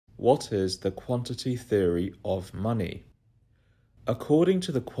What is the quantity theory of money? According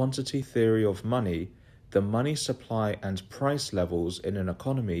to the quantity theory of money, the money supply and price levels in an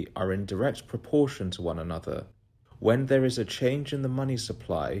economy are in direct proportion to one another. When there is a change in the money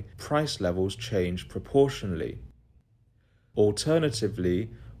supply, price levels change proportionally.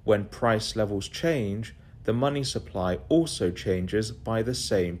 Alternatively, when price levels change, the money supply also changes by the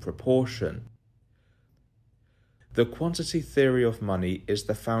same proportion. The quantity theory of money is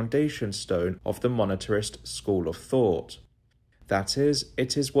the foundation stone of the monetarist school of thought. That is,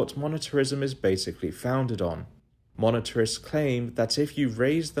 it is what monetarism is basically founded on. Monetarists claim that if you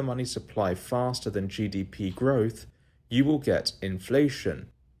raise the money supply faster than GDP growth, you will get inflation.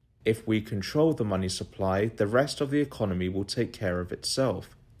 If we control the money supply, the rest of the economy will take care of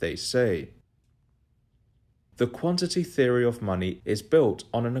itself, they say. The quantity theory of money is built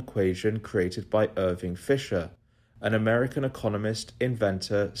on an equation created by Irving Fisher, an American economist,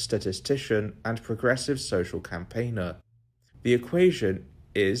 inventor, statistician, and progressive social campaigner. The equation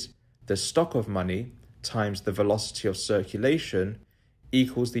is the stock of money times the velocity of circulation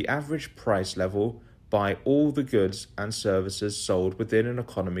equals the average price level by all the goods and services sold within an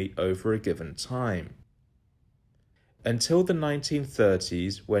economy over a given time. Until the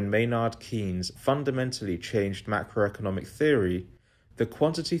 1930s, when Maynard Keynes fundamentally changed macroeconomic theory, the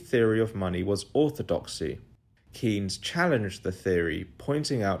quantity theory of money was orthodoxy. Keynes challenged the theory,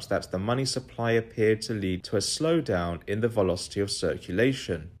 pointing out that the money supply appeared to lead to a slowdown in the velocity of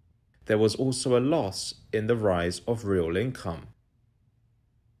circulation. There was also a loss in the rise of real income.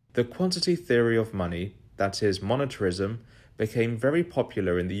 The quantity theory of money, that is monetarism, became very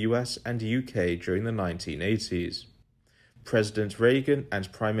popular in the US and UK during the 1980s. President Reagan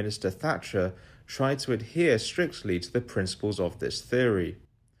and Prime Minister Thatcher tried to adhere strictly to the principles of this theory.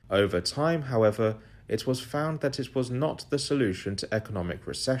 Over time, however, it was found that it was not the solution to economic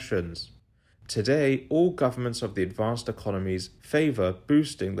recessions. Today, all governments of the advanced economies favor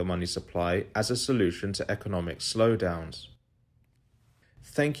boosting the money supply as a solution to economic slowdowns.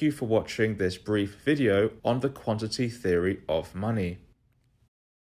 Thank you for watching this brief video on the quantity theory of money.